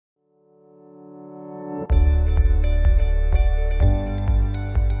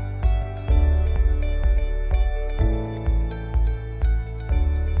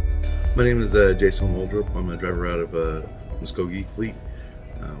My name is Jason Waldrop. I'm a driver out of Muskogee Fleet.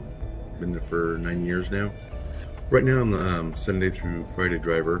 Been there for 9 years now. Right now I'm the Sunday through Friday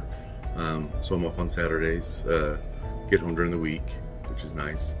driver, so I'm off on Saturdays, get home during the week, which is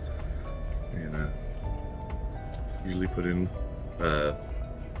nice, and usually put in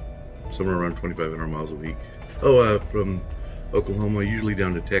somewhere around 2,500 miles a week. From Oklahoma, usually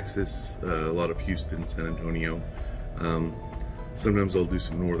down to Texas, a lot of Houston, San Antonio. Sometimes I'll do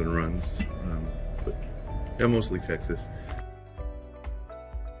some northern runs, but yeah, mostly Texas.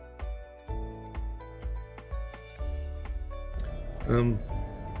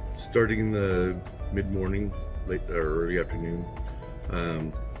 Starting in the mid-morning, late or early afternoon.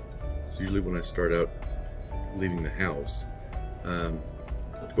 It's usually when I start out leaving the house. To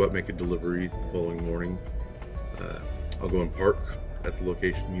go out and make a delivery the following morning. I'll go and park at the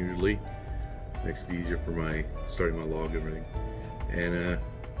location usually. Makes it easier for starting my log and everything. And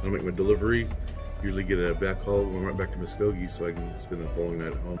I'll make my delivery, usually get a back haul, going right back to Muskogee so I can spend the following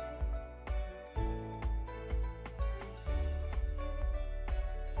night at home.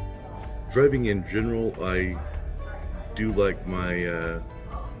 Driving in general, I do like my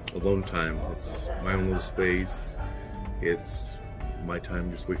alone time. It's my own little space. It's my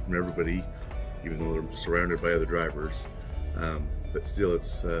time just away from everybody, even though I'm surrounded by other drivers. But still,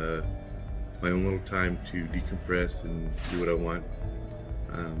 it's my own little time to decompress and do what I want.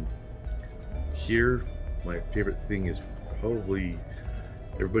 Here, my favorite thing is probably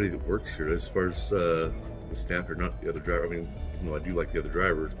everybody that works here. As far as the staff or not the other driver, I mean, I do like the other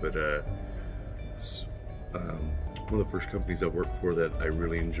drivers, but it's one of the first companies I've worked for that I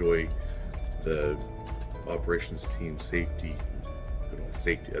really enjoy the operations team. Safety,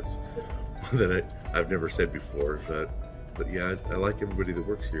 that's one that I've never said before, but yeah, I like everybody that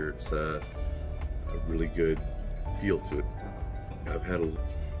works here. It's a really good feel to it. I've had a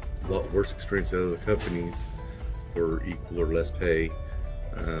lot worse experience out of the companies for equal or less pay.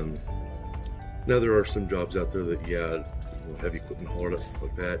 Now there are some jobs out there that, yeah, heavy equipment hauler, stuff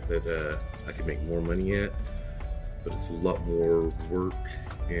like that I can make more money at, but it's a lot more work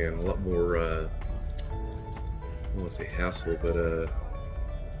and a lot more, I don't want to say hassle, but a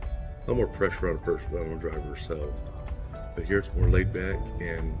lot more pressure on a driver. So, but here it's more laid back,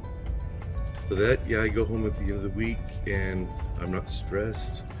 and for that, yeah, I go home at the end of the week and I'm not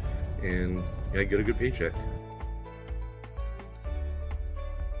stressed, and yeah, I get a good paycheck.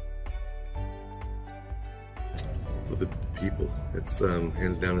 For the people, it's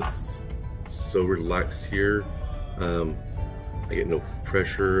hands down, it's so relaxed here. I get no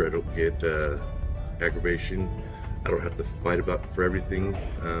pressure, I don't get aggravation, I don't have to fight for everything,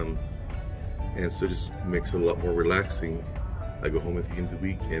 and so it just makes it a lot more relaxing. I go home at the end of the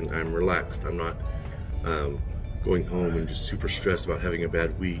week and I'm relaxed. I'm not going home and just super stressed about having a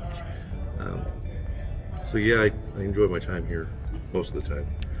bad week. So yeah, I enjoy my time here most of the time.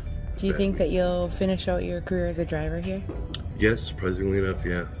 Do you think that you'll finish out your career as a driver here? Yes, surprisingly enough,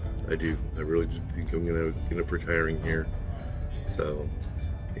 yeah, I do. I really do think I'm gonna end up retiring here. So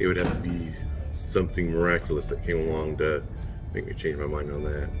it would have to be something miraculous that came along to make me change my mind on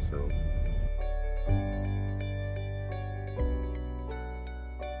that. So.